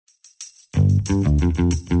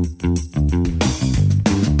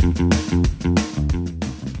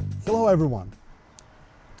Hello everyone.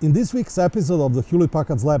 In this week's episode of the Hewlett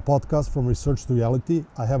Packard Labs Podcast From Research to Reality,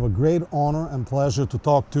 I have a great honor and pleasure to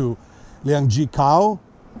talk to Lianjie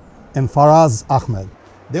and Faraz Ahmed.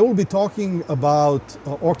 They will be talking about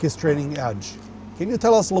Orchestrating Edge. Can you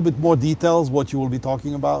tell us a little bit more details what you will be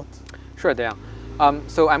talking about? Sure, Dejan.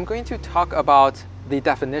 So I'm going to talk about the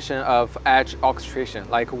definition of edge orchestration,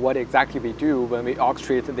 like what exactly we do when we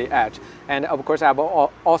orchestrate the edge. And of course, I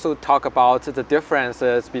will also talk about the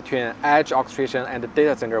differences between edge orchestration and the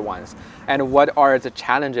data center ones, and what are the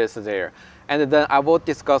challenges there. And then I will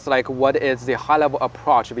discuss like what is the high-level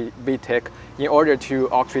approach we take in order to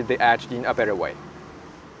orchestrate the edge in a better way.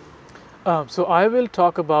 So I will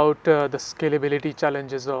talk about the scalability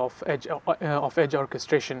challenges of edge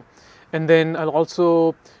orchestration, and then I'll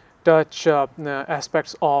also touch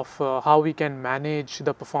aspects of how we can manage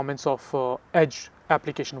the performance of edge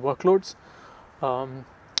application workloads.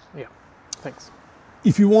 Yeah, thanks.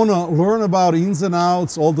 If you want to learn about ins and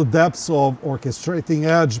outs, all the depths of Orchestrating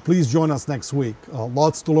Edge, please join us next week.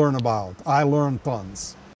 Lots to learn about. I learned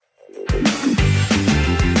tons.